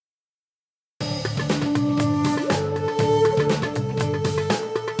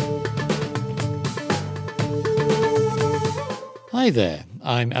Hi there,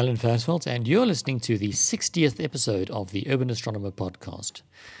 I'm Alan Farsfeld, and you're listening to the 60th episode of the Urban Astronomer podcast.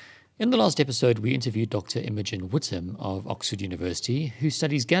 In the last episode, we interviewed Dr. Imogen Whittam of Oxford University, who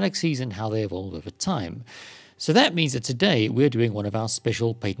studies galaxies and how they evolve over time. So that means that today we're doing one of our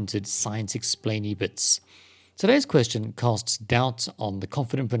special patented science explainy bits. Today's question casts doubt on the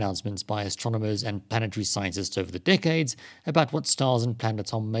confident pronouncements by astronomers and planetary scientists over the decades about what stars and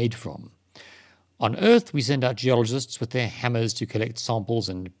planets are made from. On Earth, we send out geologists with their hammers to collect samples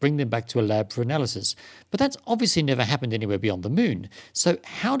and bring them back to a lab for analysis. But that's obviously never happened anywhere beyond the moon. So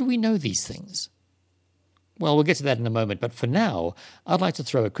how do we know these things? Well, we'll get to that in a moment, but for now, I'd like to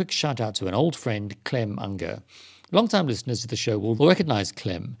throw a quick shout out to an old friend, Clem Unger. Long-time listeners to the show will recognize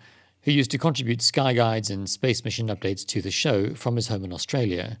Clem, who used to contribute sky guides and space mission updates to the show from his home in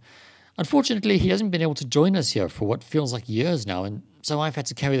Australia. Unfortunately, he hasn't been able to join us here for what feels like years now, and so I've had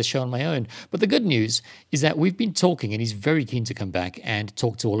to carry the show on my own. But the good news is that we've been talking and he's very keen to come back and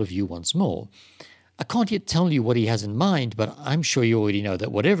talk to all of you once more. I can't yet tell you what he has in mind, but I'm sure you already know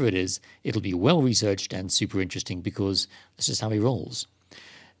that whatever it is, it'll be well researched and super interesting because that's just how he rolls.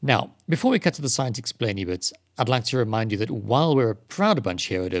 Now, before we cut to the science explainy bits, I'd like to remind you that while we're a proud bunch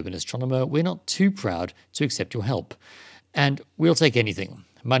here at Urban Astronomer, we're not too proud to accept your help. And we'll take anything.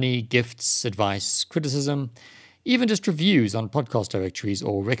 Money, gifts, advice, criticism, even just reviews on podcast directories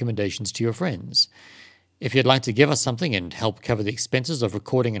or recommendations to your friends. If you'd like to give us something and help cover the expenses of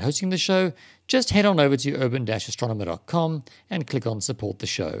recording and hosting the show, just head on over to urban-astronomer.com and click on Support the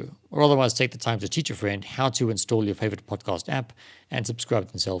Show, or otherwise take the time to teach a friend how to install your favorite podcast app and subscribe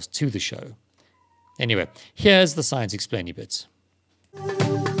themselves to the show. Anyway, here's the science explainy bits.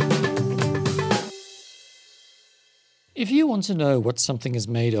 If you want to know what something is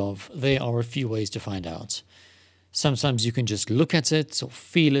made of, there are a few ways to find out. Sometimes you can just look at it or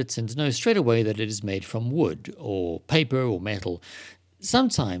feel it and know straight away that it is made from wood or paper or metal.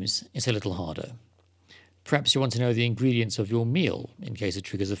 Sometimes it's a little harder. Perhaps you want to know the ingredients of your meal in case it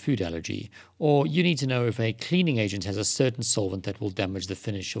triggers a food allergy, or you need to know if a cleaning agent has a certain solvent that will damage the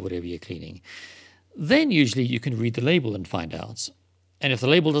finish of whatever you're cleaning. Then usually you can read the label and find out. And if the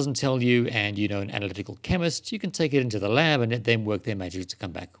label doesn't tell you and you know an analytical chemist, you can take it into the lab and let them work their magic to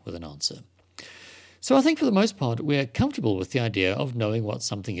come back with an answer. So I think for the most part, we're comfortable with the idea of knowing what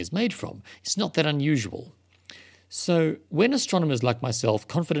something is made from. It's not that unusual. So when astronomers like myself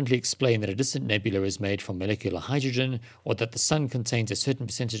confidently explain that a distant nebula is made from molecular hydrogen, or that the sun contains a certain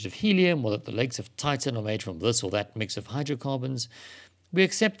percentage of helium, or that the legs of Titan are made from this or that mix of hydrocarbons, we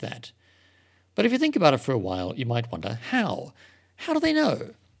accept that. But if you think about it for a while, you might wonder, how? How do they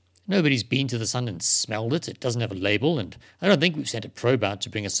know? Nobody's been to the sun and smelled it. It doesn't have a label, and I don't think we've sent a probe out to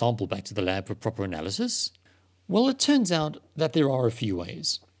bring a sample back to the lab for proper analysis. Well, it turns out that there are a few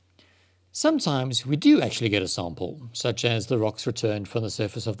ways. Sometimes we do actually get a sample, such as the rocks returned from the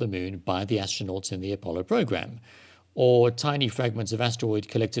surface of the moon by the astronauts in the Apollo program, or tiny fragments of asteroid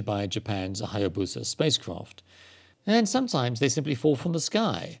collected by Japan's Hayabusa spacecraft. And sometimes they simply fall from the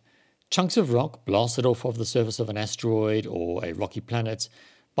sky. Chunks of rock blasted off of the surface of an asteroid or a rocky planet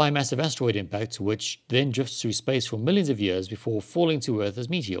by a massive asteroid impact, which then drifts through space for millions of years before falling to Earth as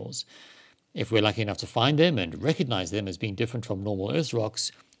meteors. If we're lucky enough to find them and recognize them as being different from normal Earth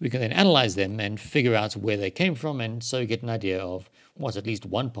rocks, we can then analyze them and figure out where they came from, and so get an idea of what at least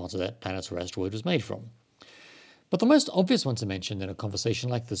one part of that planet or asteroid was made from. But the most obvious one to mention in a conversation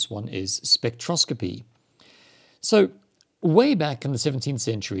like this one is spectroscopy. So, way back in the 17th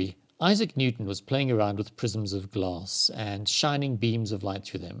century, Isaac Newton was playing around with prisms of glass and shining beams of light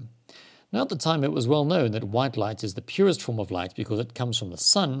through them. Now, at the time, it was well known that white light is the purest form of light because it comes from the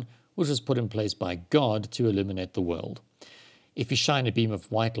sun, which was put in place by God to illuminate the world. If you shine a beam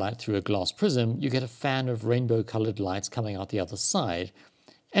of white light through a glass prism, you get a fan of rainbow-colored lights coming out the other side.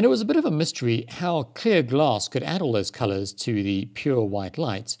 And it was a bit of a mystery how clear glass could add all those colors to the pure white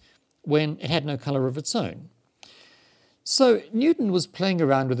light when it had no color of its own. So Newton was playing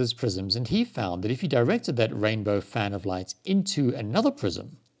around with his prisms, and he found that if he directed that rainbow fan of light into another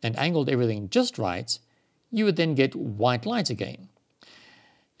prism and angled everything just right, you would then get white light again.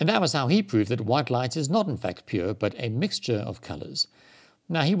 And that was how he proved that white light is not in fact pure, but a mixture of colors.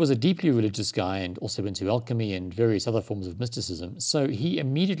 Now, he was a deeply religious guy and also into alchemy and various other forms of mysticism, so he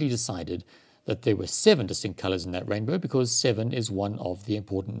immediately decided that there were 7 distinct colors in that rainbow because 7 is one of the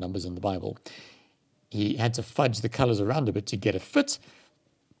important numbers in the Bible. He had to fudge the colors around a bit to get a fit,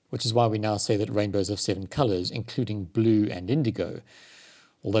 which is why we now say that rainbows have 7 colors, including blue and indigo,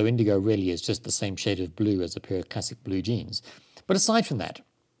 although indigo really is just the same shade of blue as a pair of classic blue jeans. But aside from that,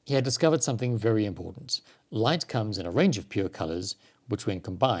 he had discovered something very important. Light comes in a range of pure colors, which when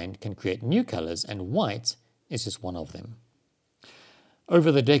combined can create new colors, and white is just one of them. Over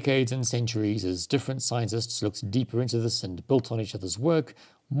the decades and centuries, as different scientists looked deeper into this and built on each other's work,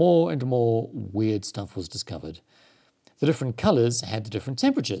 more and more weird stuff was discovered. The different colors had different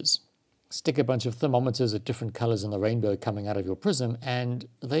temperatures. Stick a bunch of thermometers at different colors in the rainbow coming out of your prism, and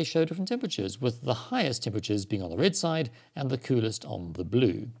they show different temperatures, with the highest temperatures being on the red side and the coolest on the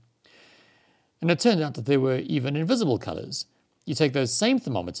blue. And it turned out that there were even invisible colors. You take those same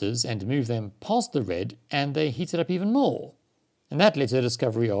thermometers and move them past the red, and they heat it up even more. And that led to the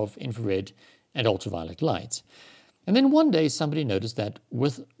discovery of infrared and ultraviolet light. And then one day somebody noticed that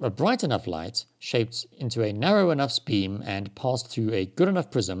with a bright enough light shaped into a narrow enough beam and passed through a good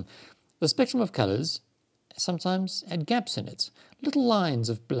enough prism, the spectrum of colors sometimes had gaps in it, little lines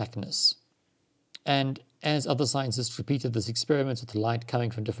of blackness. And as other scientists repeated this experiment with the light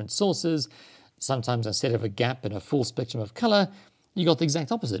coming from different sources, sometimes instead of a gap in a full spectrum of color, you got the exact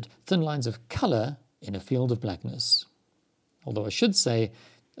opposite, thin lines of color in a field of blackness. Although I should say,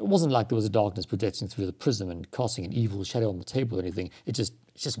 it wasn't like there was a darkness projecting through the prism and casting an evil shadow on the table or anything. It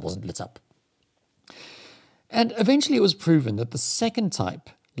just wasn't lit up. And eventually it was proven that the second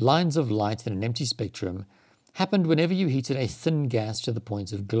type, lines of light in an empty spectrum, happened whenever you heated a thin gas to the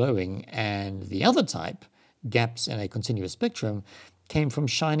point of glowing, and the other type, gaps in a continuous spectrum, came from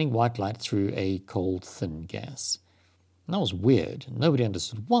shining white light through a cold, thin gas. And that was weird. Nobody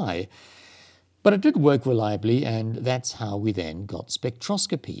understood why. But it did work reliably, and that's how we then got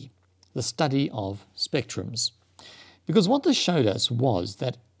spectroscopy, the study of spectrums. Because what this showed us was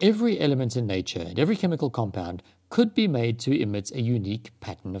that every element in nature and every chemical compound could be made to emit a unique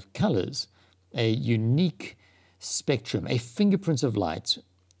pattern of colors, a unique spectrum, a fingerprint of light,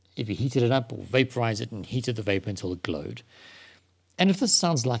 if you heated it up or vaporized it and heated the vapor until it glowed. And if this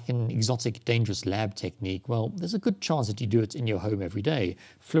sounds like an exotic, dangerous lab technique, well, there's a good chance that you do it in your home every day.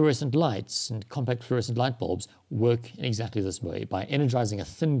 Fluorescent lights and compact fluorescent light bulbs work in exactly this way, by energizing a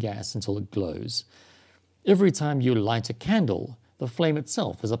thin gas until it glows. Every time you light a candle, the flame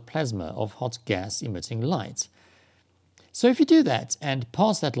itself is a plasma of hot gas emitting light. So if you do that and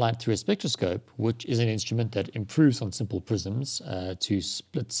pass that light through a spectroscope, which is an instrument that improves on simple prisms to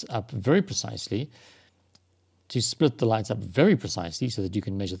split the lights up very precisely so that you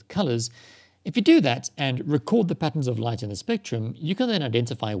can measure the colors. If you do that and record the patterns of light in the spectrum, you can then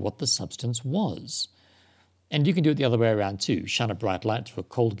identify what the substance was. And you can do it the other way around too. Shine a bright light through a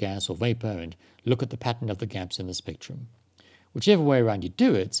cold gas or vapor and look at the pattern of the gaps in the spectrum. Whichever way around you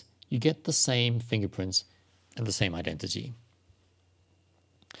do it, you get the same fingerprints and the same identity.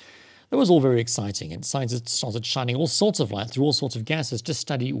 That was all very exciting, and scientists started shining all sorts of light through all sorts of gases to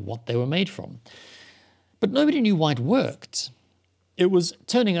study what they were made from. But nobody knew why it worked. It was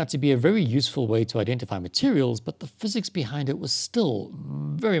turning out to be a very useful way to identify materials, but the physics behind it was still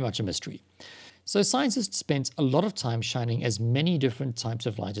very much a mystery. So scientists spent a lot of time shining as many different types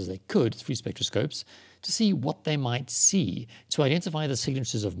of light as they could through spectroscopes to see what they might see, to identify the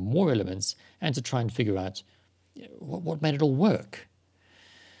signatures of more elements, and to try and figure out what made it all work.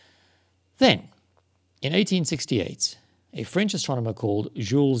 Then, in 1868, a French astronomer called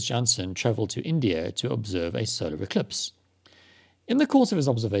Jules Janssen traveled to India to observe a solar eclipse. In the course of his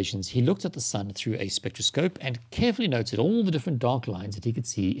observations, he looked at the sun through a spectroscope and carefully noted all the different dark lines that he could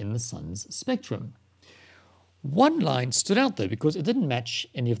see in the sun's spectrum. One line stood out though because it didn't match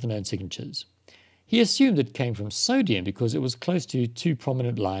any of the known signatures. He assumed it came from sodium because it was close to two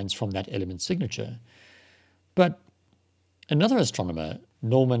prominent lines from that element's signature. But another astronomer,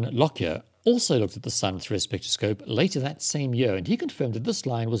 Norman Lockyer, also looked at the sun through a spectroscope later that same year, and he confirmed that this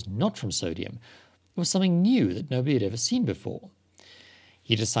line was not from sodium. It was something new that nobody had ever seen before.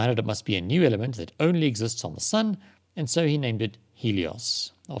 He decided it must be a new element that only exists on the sun, and so he named it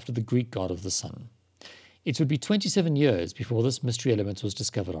Helios, after the Greek god of the sun. It would be 27 years before this mystery element was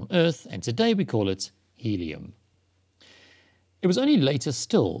discovered on Earth, and today we call it helium. It was only later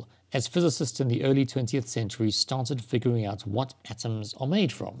still, as physicists in the early 20th century started figuring out what atoms are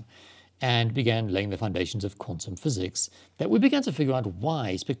made from, and began laying the foundations of quantum physics, that we began to figure out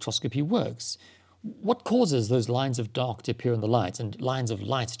why spectroscopy works. What causes those lines of dark to appear in the light and lines of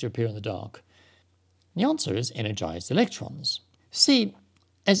light to appear in the dark? The answer is energized electrons. See,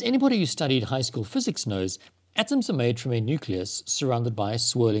 as anybody who studied high school physics knows, atoms are made from a nucleus surrounded by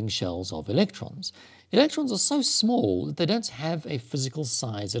swirling shells of electrons. Electrons are so small that they don't have a physical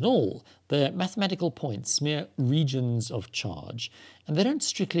size at all. They're mathematical points, mere regions of charge, and they don't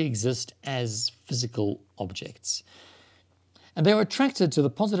strictly exist as physical objects. And they are attracted to the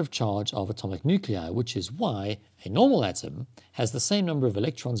positive charge of atomic nuclei, which is why a normal atom has the same number of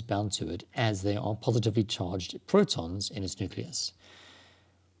electrons bound to it as there are positively charged protons in its nucleus.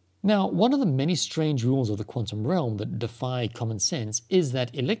 Now, one of the many strange rules of the quantum realm that defy common sense is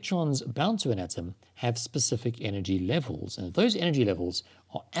that electrons bound to an atom have specific energy levels, and those energy levels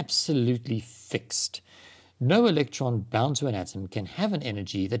are absolutely fixed. No electron bound to an atom can have an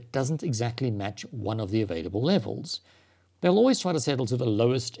energy that doesn't exactly match one of the available levels. They'll always try to settle to the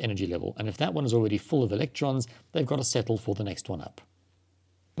lowest energy level, and if that one is already full of electrons, they've got to settle for the next one up.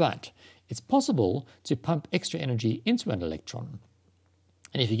 But it's possible to pump extra energy into an electron.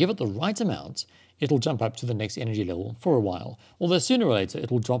 And if you give it the right amount, it'll jump up to the next energy level for a while, although sooner or later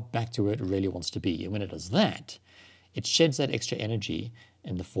it'll drop back to where it really wants to be. And when it does that, it sheds that extra energy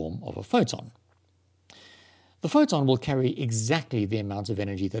in the form of a photon. The photon will carry exactly the amount of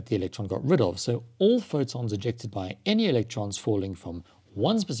energy that the electron got rid of, so all photons ejected by any electrons falling from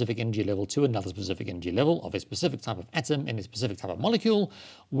one specific energy level to another specific energy level of a specific type of atom in a specific type of molecule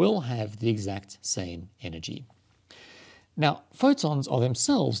will have the exact same energy. Now, photons are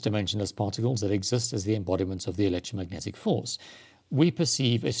themselves dimensionless particles that exist as the embodiments of the electromagnetic force. We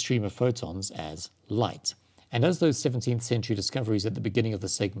perceive a stream of photons as light. And as those 17th century discoveries at the beginning of the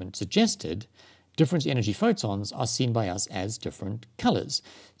segment suggested, different energy photons are seen by us as different colors.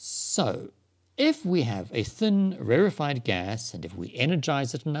 So, if we have a thin, rarefied gas, and if we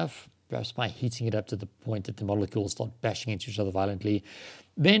energize it enough, perhaps by heating it up to the point that the molecules start bashing into each other violently,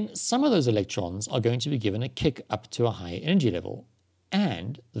 then some of those electrons are going to be given a kick up to a higher energy level,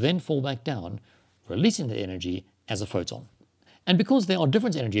 and then fall back down, releasing the energy as a photon. And because there are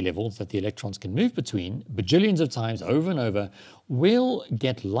different energy levels that the electrons can move between bajillions of times over and over, we'll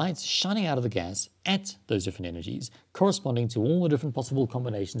get light shining out of the gas at those different energies, corresponding to all the different possible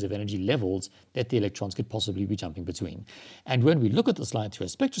combinations of energy levels that the electrons could possibly be jumping between. And when we look at this light through a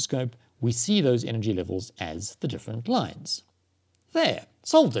spectroscope, we see those energy levels as the different lines. There,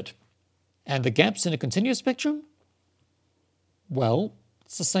 solved it. And the gaps in a continuous spectrum? Well,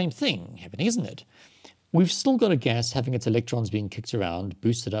 it's the same thing happening, isn't it? We've still got a gas having its electrons being kicked around,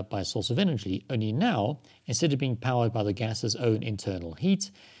 boosted up by a source of energy, only now, instead of being powered by the gas's own internal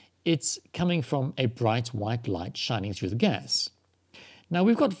heat, it's coming from a bright white light shining through the gas. Now,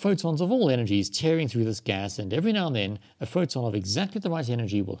 we've got photons of all energies tearing through this gas, and every now and then, a photon of exactly the right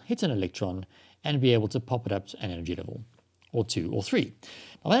energy will hit an electron and be able to pop it up to an energy level, or 2 or 3.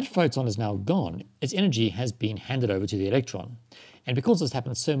 Now, that photon is now gone. Its energy has been handed over to the electron. And because this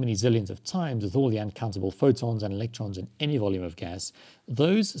happens so many zillions of times with all the uncountable photons and electrons in any volume of gas,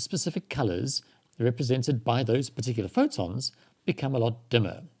 those specific colors represented by those particular photons become a lot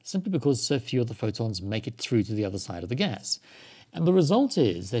dimmer, simply because so few of the photons make it through to the other side of the gas. And the result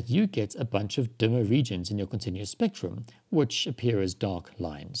is that you get a bunch of dimmer regions in your continuous spectrum, which appear as dark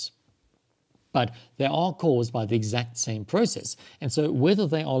lines. But they are caused by the exact same process. And so whether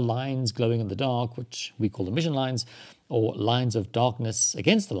they are lines glowing in the dark, which we call emission lines, or lines of darkness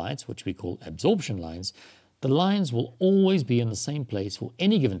against the light, which we call absorption lines, the lines will always be in the same place for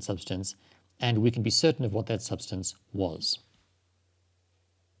any given substance, and we can be certain of what that substance was.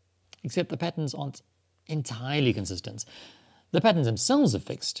 Except the patterns aren't entirely consistent. The patterns themselves are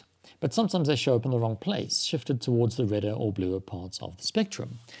fixed, but sometimes they show up in the wrong place, shifted towards the redder or bluer parts of the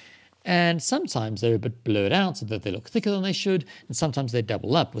spectrum. And sometimes they're a bit blurred out so that they look thicker than they should, and sometimes they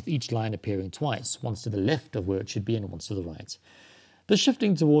double up with each line appearing twice, once to the left of where it should be and once to the right. The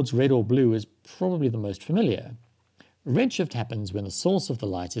shifting towards red or blue is probably the most familiar. Redshift happens when the source of the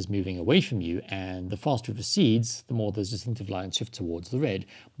light is moving away from you, and the faster it recedes, the more those distinctive lines shift towards the red.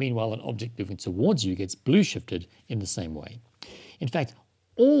 Meanwhile, an object moving towards you gets blue shifted in the same way. In fact,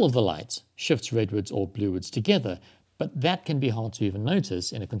 all of the light shifts redwards or bluewards together, but that can be hard to even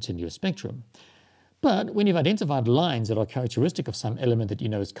notice in a continuous spectrum. But when you've identified lines that are characteristic of some element that you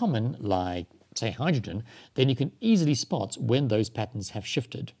know is common, like, say, hydrogen, then you can easily spot when those patterns have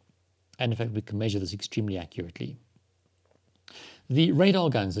shifted. And in fact, we can measure this extremely accurately. The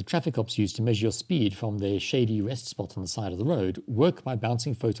radar guns that traffic cops use to measure your speed from their shady rest spot on the side of the road work by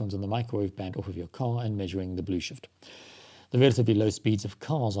bouncing photons in the microwave band off of your car and measuring the blue shift. The relatively low speeds of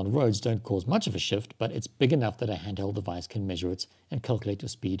cars on roads don't cause much of a shift, but it's big enough that a handheld device can measure it and calculate your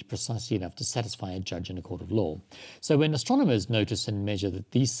speed precisely enough to satisfy a judge in a court of law. So when astronomers notice and measure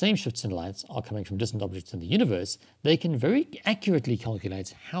that these same shifts in light are coming from distant objects in the universe, they can very accurately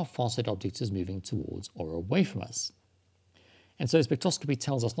calculate how fast that object is moving towards or away from us. And so spectroscopy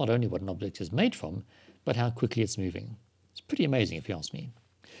tells us not only what an object is made from, but how quickly it's moving. It's pretty amazing if you ask me.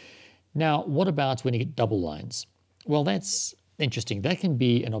 Now, what about when you get double lines? Well, that's interesting. That can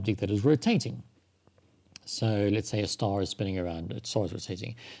be an object that is rotating. So let's say a star is spinning around, a star is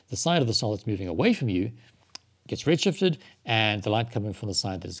rotating. The side of the star that's moving away from you gets redshifted, and the light coming from the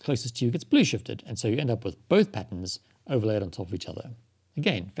side that is closest to you gets blue shifted. And so you end up with both patterns overlaid on top of each other.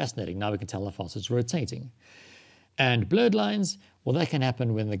 Again, fascinating. Now we can tell how fast it's rotating. And blurred lines, well, that can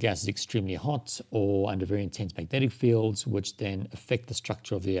happen when the gas is extremely hot or under very intense magnetic fields, which then affect the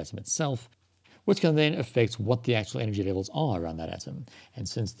structure of the atom itself, which can then affect what the actual energy levels are around that atom. And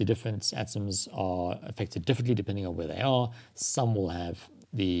since the different atoms are affected differently depending on where they are, some will have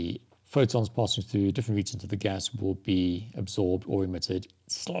the photons passing through different regions of the gas will be absorbed or emitted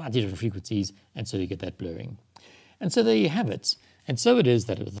slightly different frequencies, and so you get that blurring. And so there you have it. And so it is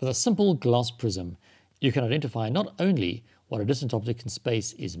that with a simple glass prism, you can identify not only what a distant object in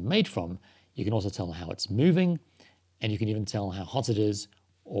space is made from, you can also tell how it's moving, and you can even tell how hot it is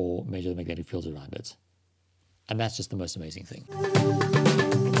or measure the magnetic fields around it. And that's just the most amazing thing.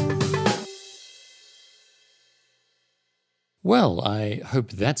 Well, I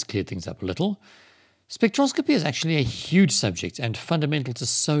hope that's cleared things up a little. Spectroscopy is actually a huge subject and fundamental to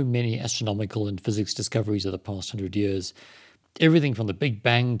so many astronomical and physics discoveries of the past 100 years. Everything from the Big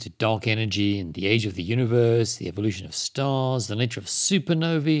Bang to dark energy and the age of the universe, the evolution of stars, the nature of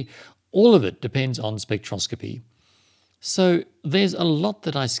supernovae, all of it depends on spectroscopy. So there's a lot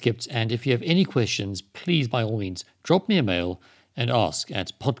that I skipped, and if you have any questions, please by all means drop me a mail and ask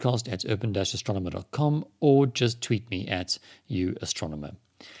at podcast@urban-astronomer.com or just tweet me at @astronomer.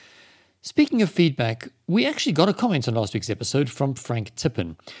 Speaking of feedback, we actually got a comment on last week's episode from Frank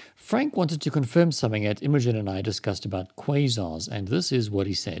Tippin. Frank wanted to confirm something that Imogen and I discussed about quasars, and this is what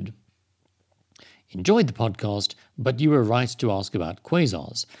he said. Enjoyed the podcast, but you were right to ask about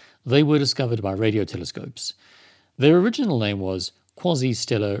quasars. They were discovered by radio telescopes. Their original name was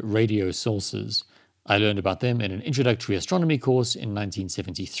quasi-stellar radio sources. I learned about them in an introductory astronomy course in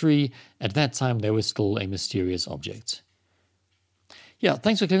 1973. At that time, they were still a mysterious object. Yeah,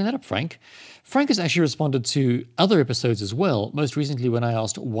 thanks for clearing that up, Frank. Frank has actually responded to other episodes as well, most recently when I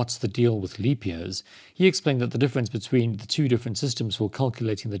asked what's the deal with leap years. He explained that the difference between the two different systems for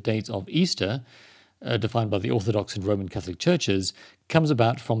calculating the date of Easter, defined by the Orthodox and Roman Catholic churches, comes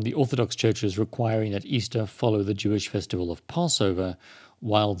about from the Orthodox churches requiring that Easter follow the Jewish festival of Passover,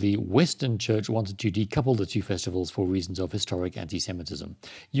 while the Western Church wanted to decouple the two festivals for reasons of historic anti-Semitism.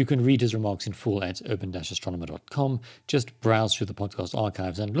 You can read his remarks in full at urban-astronomer.com. Just browse through the podcast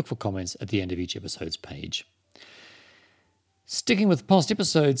archives and look for comments at the end of each episode's page. Sticking with past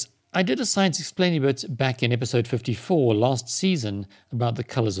episodes, I did a science explainy bit back in episode 54 last season about the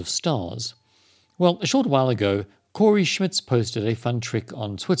colours of stars. Well, a short while ago, Corey Schmitz posted a fun trick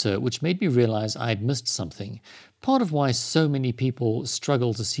on Twitter which made me realize I had missed something. Part of why so many people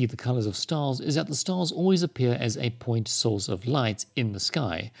struggle to see the colors of stars is that the stars always appear as a point source of light in the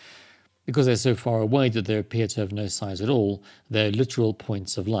sky. Because they're so far away that they appear to have no size at all, they're literal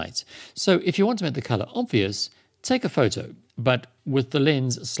points of light. So if you want to make the color obvious, take a photo, but with the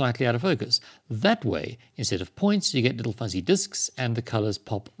lens slightly out of focus. That way, instead of points, you get little fuzzy disks and the colors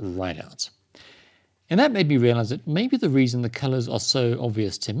pop right out. And that made me realize that maybe the reason the colors are so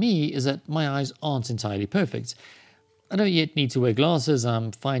obvious to me is that my eyes aren't entirely perfect. I don't yet need to wear glasses,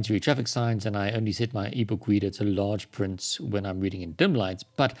 I'm fine to read traffic signs, and I only set my ebook reader to large print when I'm reading in dim light,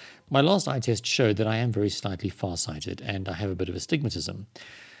 but my last eye test showed that I am very slightly farsighted and I have a bit of astigmatism.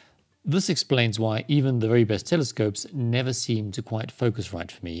 This explains why even the very best telescopes never seem to quite focus right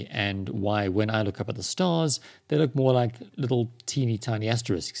for me, and why when I look up at the stars, they look more like little teeny tiny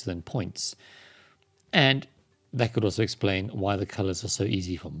asterisks than points. And that could also explain why the colors are so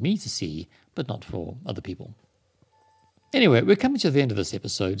easy for me to see, but not for other people. Anyway, we're coming to the end of this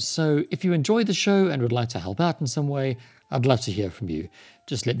episode, so if you enjoyed the show and would like to help out in some way, I'd love to hear from you.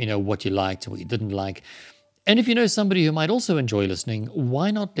 Just let me know what you liked and what you didn't like. And if you know somebody who might also enjoy listening,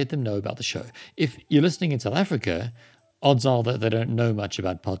 why not let them know about the show? If you're listening in South Africa, odds are that they don't know much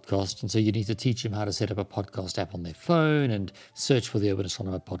about podcasts, and so you need to teach them how to set up a podcast app on their phone and search for the Urban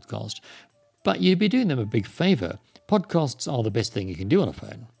Astronomer podcast. But you'd be doing them a big favor. Podcasts are the best thing you can do on a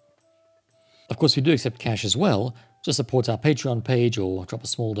phone. Of course, we do accept cash as well. Just support our Patreon page or drop a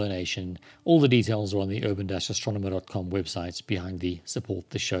small donation. All the details are on the urban-astronomer.com website behind the Support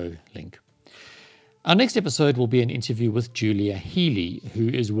the Show link. Our next episode will be an interview with Julia Healy, who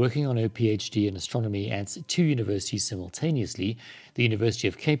is working on her PhD in astronomy at two universities simultaneously, the University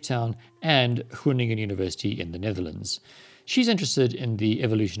of Cape Town and Groningen University in the Netherlands. She's interested in the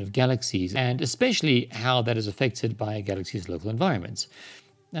evolution of galaxies and especially how that is affected by a galaxy's local environment.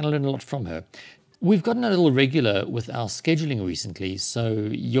 And I learned a lot from her. We've gotten a little regular with our scheduling recently, so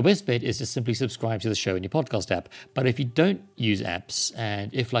your best bet is to simply subscribe to the show in your podcast app. But if you don't use apps,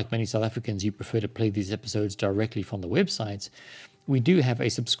 and if, like many South Africans, you prefer to play these episodes directly from the website, we do have a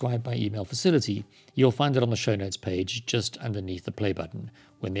subscribe by email facility. You'll find it on the show notes page just underneath the play button.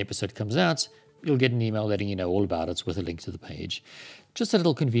 When the episode comes out, you'll get an email letting you know all about it with a link to the page. Just a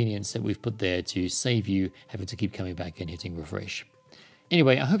little convenience that we've put there to save you having to keep coming back and hitting refresh.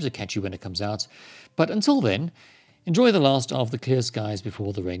 Anyway, I hope to catch you when it comes out. But until then, enjoy the last of the clear skies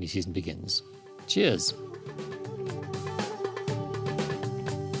before the rainy season begins. Cheers!